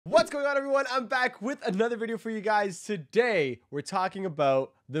What's going on, everyone? I'm back with another video for you guys. Today we're talking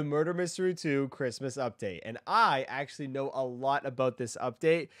about the Murder Mystery 2 Christmas update, and I actually know a lot about this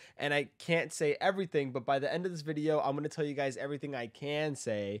update, and I can't say everything, but by the end of this video I'm going to tell you guys everything I can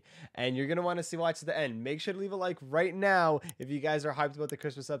say, and you're going to want to watch to the end. Make sure to leave a like right now if you guys are hyped about the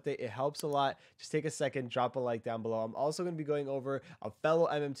Christmas update. It helps a lot. Just take a second, drop a like down below. I'm also going to be going over a fellow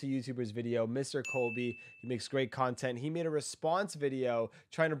MM2 YouTuber's video, Mr. Colby. He makes great content. He made a response video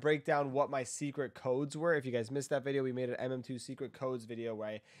trying to break down what my secret codes were. If you guys missed that video, we made an MM2 secret codes video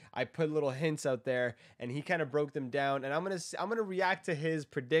where I put little hints out there, and he kind of broke them down. And I'm gonna react to his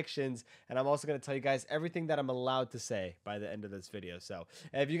predictions, and I'm also gonna tell you guys everything that I'm allowed to say by the end of this video. So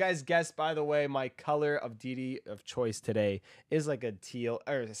if you guys guessed, by the way, my color of DD of choice today is like a teal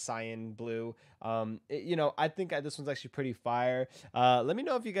or a cyan blue. You know, I think this one's actually pretty fire. Let me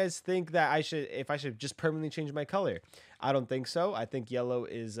know if you guys think that I should just permanently change my color. I don't think so. I think yellow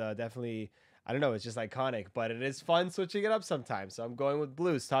is definitely, I don't know, it's just iconic, but it is fun switching it up sometimes. So I'm going with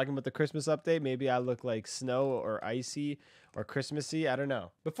blues. Talking about the Christmas update, maybe I look like snow or icy or Christmassy. I don't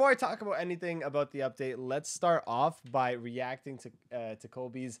know. Before I talk about anything about the update, let's start off by reacting to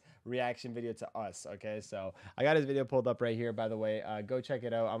Colby's reaction video to us. Okay, so I got his video pulled up right here, by the way. Go check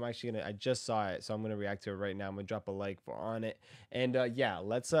it out. I just saw it, so I'm gonna react to it right now. I'm gonna drop a like on it, and yeah,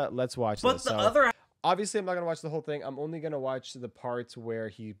 let's watch this. Obviously, I'm not going to watch the whole thing. I'm only going to watch the parts where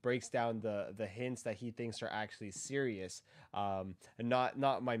he breaks down the hints that he thinks are actually serious, and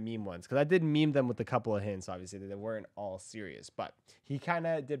not my meme ones. Because I did meme them with a couple of hints, obviously. They weren't all serious. But he kind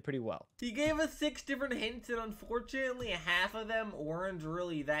of did pretty well. He gave us 6 different hints, and unfortunately, half of them weren't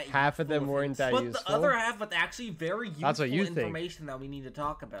really that useful. Half of them weren't that useful? But the other half was actually very useful information that we need to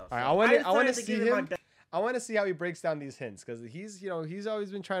talk about. So all right, I want to see him. I want to see how he breaks down these hints, because he's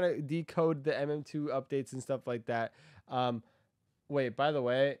always been trying to decode the MM2 updates and stuff like that. Wait, by the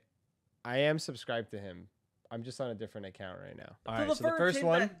way, I am subscribed to him. I'm just on a different account right now. All right, so the first hint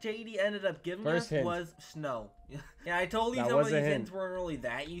one that JD ended up giving us was snow. Yeah, I told you some of these hints weren't really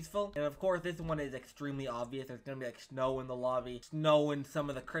that useful. And of course, this one is extremely obvious. There's going to be like snow in the lobby, snow in some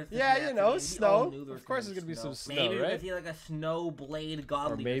of the Christmas maps. You know, snow. Of course there's going to be some snow, maybe right? Maybe we're going to see like a snow blade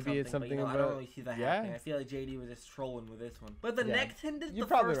godly or something. It's something but, I don't really see that happening. I feel like JD was just trolling with this one. But the next hint is the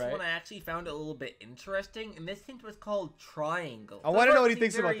first one. I actually found it a little bit interesting. And this hint was called triangle. I want to know what he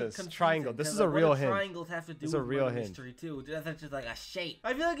thinks about this. Triangle. This is a real hint. Triangles have to do with murder mystery too. That's just like a shape.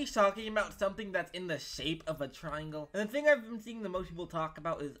 I feel like he's talking about something that's in the shape of a triangle. And the thing I've been seeing the most people talk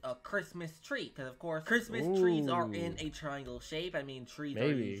about is a Christmas tree, because of course Christmas trees are in a triangle shape. I mean, trees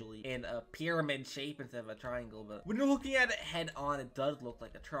are usually in a pyramid shape instead of a triangle, but when you're looking at it head on, it does look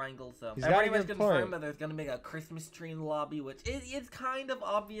like a triangle. So everybody's confirmed that there's gonna make a Christmas tree in the lobby, which is kind of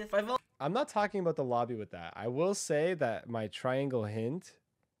obvious. I'm not talking about the lobby with that. I will say that my triangle hint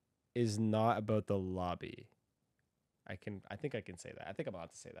is not about the lobby. I think I can say that. I think I'm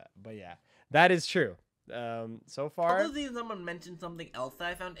allowed to say that, but yeah, that is true. So far, I'll see someone mentioned something else that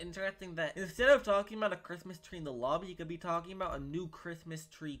I found interesting, that instead of talking about a Christmas tree in the lobby, you could be talking about a new Christmas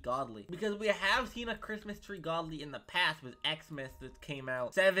tree godly, because we have seen a Christmas tree godly in the past with Xmas that came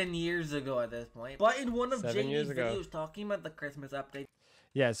out 7 years ago at this point. But in one of JD's videos talking about the Christmas update,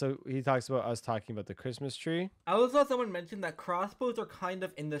 yeah, so he talks about us talking about the Christmas tree. I also saw someone mention that crossbows are kind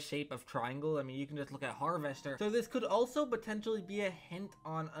of in the shape of triangle. I mean, you can just look at Harvester. So this could also potentially be a hint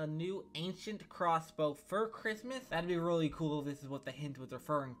on a new ancient crossbow for Christmas. That'd be really cool if this is what the hint was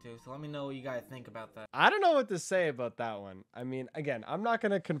referring to. So let me know what you guys think about that. I don't know what to say about that one. I mean, again, I'm not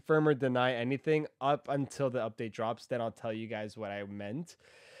going to confirm or deny anything up until the update drops. Then I'll tell you guys what I meant.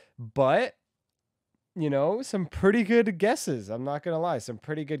 But you know, some pretty good guesses. I'm not gonna lie, some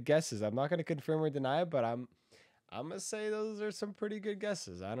pretty good guesses. I'm not gonna confirm or deny it, but I'm gonna say those are some pretty good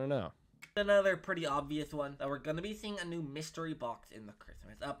guesses. I don't know. Another pretty obvious one, that we're gonna be seeing a new mystery box in the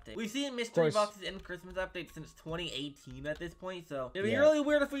Christmas update. We've seen mystery boxes in Christmas updates since 2018 at this point, so it'd be really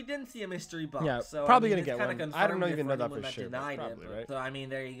weird if we didn't see a mystery box. Yeah, so probably gonna get one. I don't even know that for sure. Probably, right? So I mean,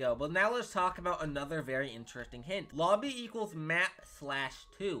 there you go. But now let's talk about another very interesting hint. Lobby equals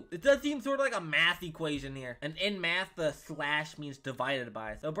map/2. It does seem sort of like a math equation here, and in math, the slash means divided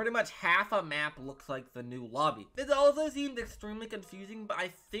by. So pretty much half a map looks like the new lobby. This also seems extremely confusing, but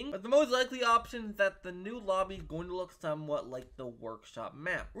I think the most likely option is that the new lobby is going to look somewhat like the workshop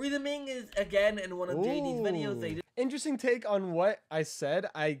map. Reason being is, again, in one of JD's videos, they did. Interesting take on what I said.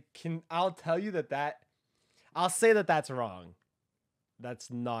 I'll tell you I'll say that that's wrong. That's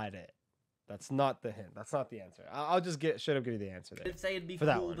not it. That's not the hint. That's not the answer. I'll just straight up give you the answer there. I'd say it'd be For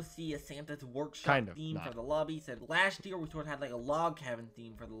that cool one. to see a Santa's workshop Kind of, theme not. for the lobby. Said last year we sort of had like a log cabin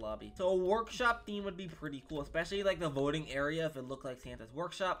theme for the lobby. So a workshop theme would be pretty cool, especially like the voting area if it looked like Santa's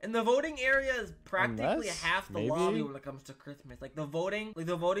workshop. And the voting area is practically half the lobby when it comes to Christmas. Like the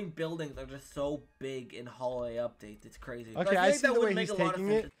voting buildings are just so big in holiday updates. It's crazy. Okay, I see the way he's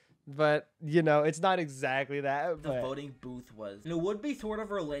taking it. But, you know, it's not exactly that. The voting booth was. And it would be sort of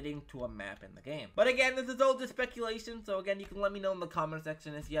relating to a map in the game. But again, this is all just speculation. So again, you can let me know in the comment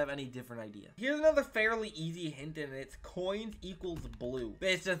section if you have any different idea. Here's another fairly easy hint, and it's coins equals blue.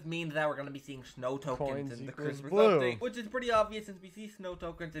 This just means that we're going to be seeing snow tokens in the Christmas update. Which is pretty obvious since we see snow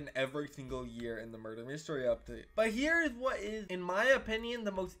tokens in every single year in the Murder Mystery update. But here is what is, in my opinion,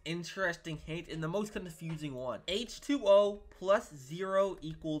 the most interesting hint and the most confusing one. H2O plus 0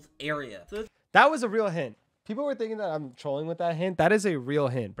 equals area. So that was a real hint. People were thinking that I'm trolling with that hint. That is a real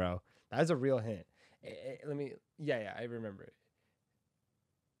hint, bro. That is a real hint. Let me, yeah, I remember it.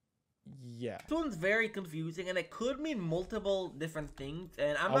 Yeah. This one's very confusing, and it could mean multiple different things,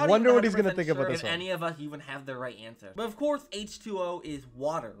 and I wonder what he's gonna think about this one. If any of us even have the right answer. But of course, H2O is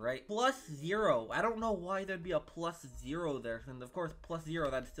water, right? Plus 0. I don't know why there'd be a plus 0 there, and of course, plus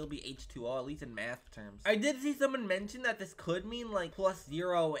 0, that'd still be H2O, at least in math terms. I did see someone mention that this could mean, like, plus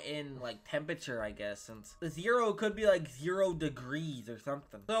 0 in, like, temperature, I guess, since the 0 could be, like, 0 degrees or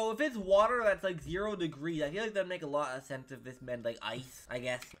something. So if it's water that's, like, 0 degrees, I feel like that'd make a lot of sense if this meant, like, ice, I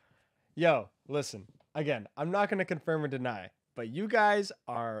guess. Yo, listen, again, I'm not going to confirm or deny, but you guys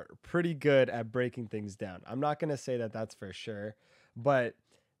are pretty good at breaking things down. I'm not going to say that that's for sure, but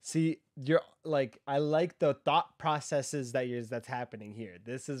see, you're like, I like the thought processes that's happening here.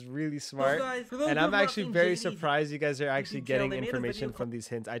 This is really smart. And I'm actually very surprised you guys are actually getting information from these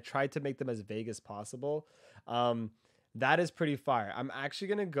hints. I tried to make them as vague as possible. That is pretty fire. I'm actually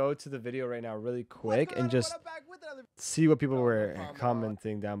going to go to the video right now really quick and just see what people were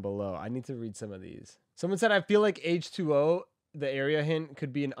commenting down below. I need to read some of these. Someone said, I feel like H2O, the area hint,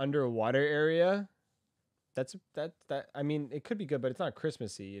 could be an underwater area. I mean, it could be good, but it's not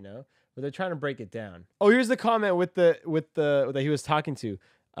Christmassy, you know? But they're trying to break it down. Oh, here's the comment with the that he was talking to.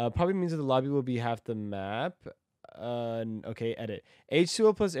 Probably means that the lobby will be half the map. Okay, edit.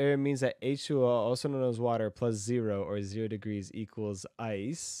 H2O plus area means that H2O, also known as water, plus 0 or 0 degrees equals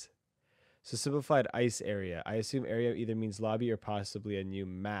ice. So simplified ice area. I assume area either means lobby or possibly a new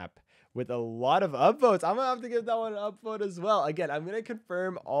map with a lot of upvotes. I'm gonna have to give that one an upvote as well. Again, I'm gonna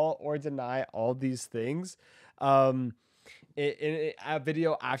confirm all or deny all these things. In a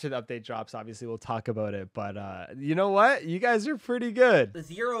video after the update drops, obviously we'll talk about it, but you know what, you guys are pretty good. The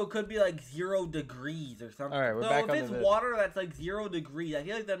 0 could be like 0 degrees or something. All right, we're back on if it's water that's like 0 degrees, I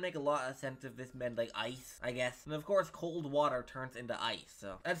feel like that'd make a lot of sense if this meant like ice, I guess. And of course, cold water turns into ice,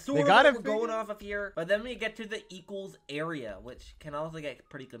 so that's sort of what we're going off of here. But then we get to the equals area, which can also get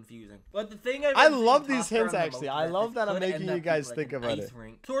pretty confusing. But the thing I love these hints actually. I love that I'm making you guys think about it.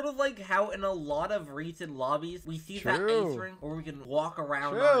 Sort of like how in a lot of recent lobbies we see that ice ring, or we can walk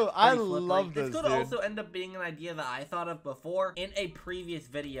around. I love this. This could also end up being an idea that I thought of before in a previous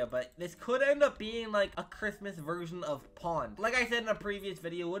video, but this could end up being like a Christmas version of pond. Like I said in a previous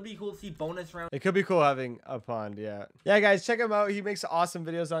video, it would be cool to see bonus round. It could be cool having a pond, yeah. Yeah, guys, check him out. He makes awesome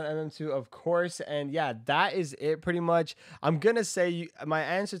videos on MM2, of course. And yeah, that is it pretty much. I'm gonna say my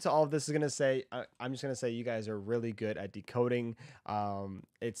answer to all of this is gonna say I'm just gonna say you guys are really good at decoding.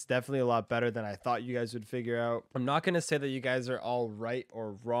 It's definitely a lot better than I thought you guys would figure out. I'm not gonna say that you guys are all right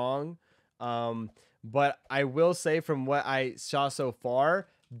or wrong, but I will say from what I saw so far,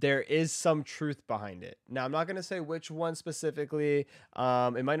 there is some truth behind it. Now, I'm not going to say which one specifically.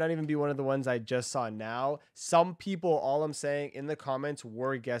 It might not even be one of the ones I just saw now. Some people, all I'm saying, in the comments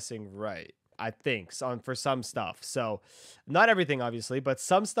were guessing right, I think, for some stuff. So not everything, obviously, but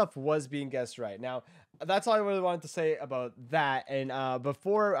some stuff was being guessed right. Now, that's all I really wanted to say about that. And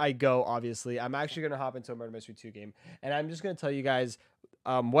before I go, obviously, I'm actually going to hop into a Murder Mystery 2 game. And I'm just going to tell you guys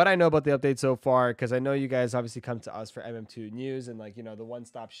what I know about the update so far, because I know you guys obviously come to us for MM2 news and, like, you know, the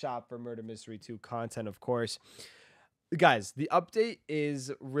one-stop shop for Murder Mystery 2 content, of course. Guys, the update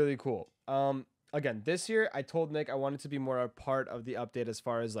is really cool. Again, this year, I told Nick I wanted to be more a part of the update as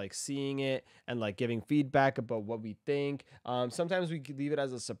far as like seeing it and like giving feedback about what we think. Sometimes we leave it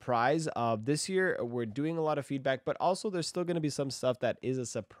as a surprise. This year, we're doing a lot of feedback, but also there's still going to be some stuff that is a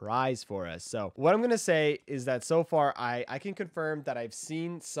surprise for us. So what I'm going to say is that so far, I can confirm that I've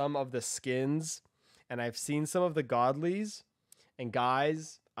seen some of the skins and I've seen some of the godlies. And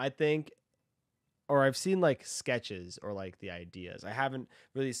guys, I think... or I've seen like sketches or like the ideas. I haven't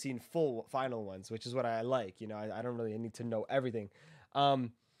really seen full final ones, which is what I like. You know, I don't really need to know everything.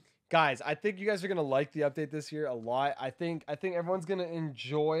 Guys, I think you guys are gonna like the update this year a lot. I think everyone's gonna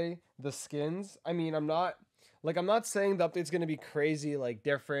enjoy the skins. I mean, I'm not saying the update's gonna be crazy, like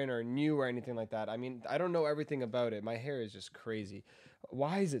different or new or anything like that. I mean, I don't know everything about it. My hair is just crazy.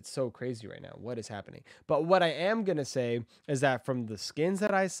 Why is it so crazy right now? What is happening? But what I am gonna say is that from the skins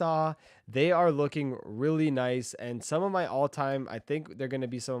that I saw, they are looking really nice. And some of my all-time, I think they're gonna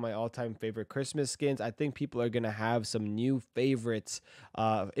be some of my all-time favorite Christmas skins. I think people are gonna have some new favorites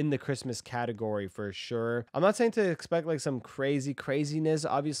in the Christmas category for sure. I'm not saying to expect like some craziness,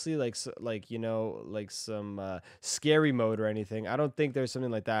 obviously, like you know, like some scary mode or anything. I don't think there's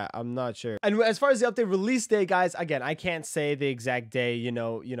something like that. I'm not sure. And as far as the update release day, guys, again, I can't say the exact day.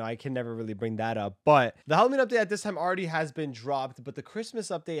 I can never really bring that up. But the Halloween update at this time already has been dropped, but the Christmas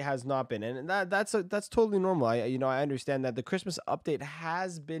update has not been, and that's totally normal. I understand that the Christmas update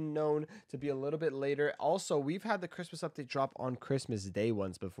has been known to be a little bit later. Also, we've had the Christmas update drop on Christmas Day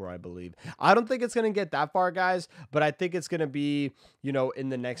once before, I believe. I don't think it's gonna get that far, guys, but I think it's gonna be, in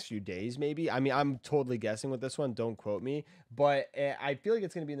the next few days, maybe. I mean, I'm totally guessing with this one. Don't quote me, but I feel like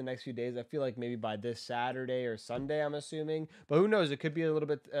it's gonna be in the next few days. I feel like maybe by this Saturday or Sunday, I'm assuming. But who knows? It could be a little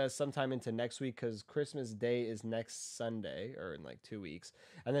bit sometime into next week, because Christmas Day is next Sunday, or in like 2 weeks,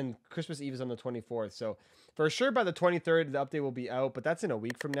 and then Christmas Eve is on the 24th. So for sure by the 23rd, the update will be out, but that's in a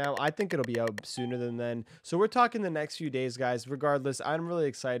week from now. I think it'll be out sooner than then. So we're talking the next few days, guys. Regardless, I'm really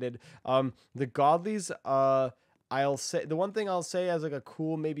excited. The Godlies, I'll say the one thing I'll say as like a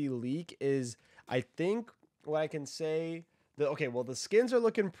cool maybe leak is, I think what I can say that, okay, well, the skins are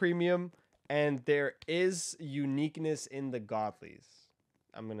looking premium and there is uniqueness in the Godlies.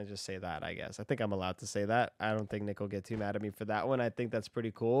 I'm going to just say that, I guess. I think I'm allowed to say that. I don't think Nick will get too mad at me for that one. I think that's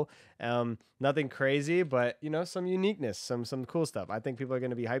pretty cool. Nothing crazy, but, some uniqueness, some cool stuff. I think people are going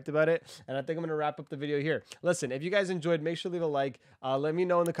to be hyped about it, and I think I'm going to wrap up the video here. Listen, if you guys enjoyed, make sure to leave a like. Let me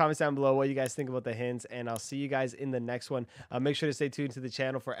know in the comments down below what you guys think about the hints, and I'll see you guys in the next one. Make sure to stay tuned to the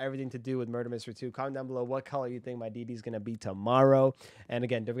channel for everything to do with Murder Mystery 2. Comment down below what color you think my DD is going to be tomorrow. And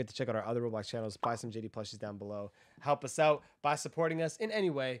again, don't forget to check out our other Roblox channels. Buy some JD plushies down below. Help us out by supporting us in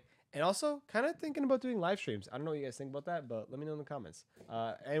any way. And also kind of thinking about doing live streams. I don't know what you guys think about that, but let me know in the comments.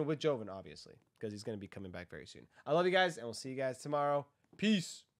 And with Joven, obviously, because he's going to be coming back very soon. I love you guys, and we'll see you guys tomorrow. Peace.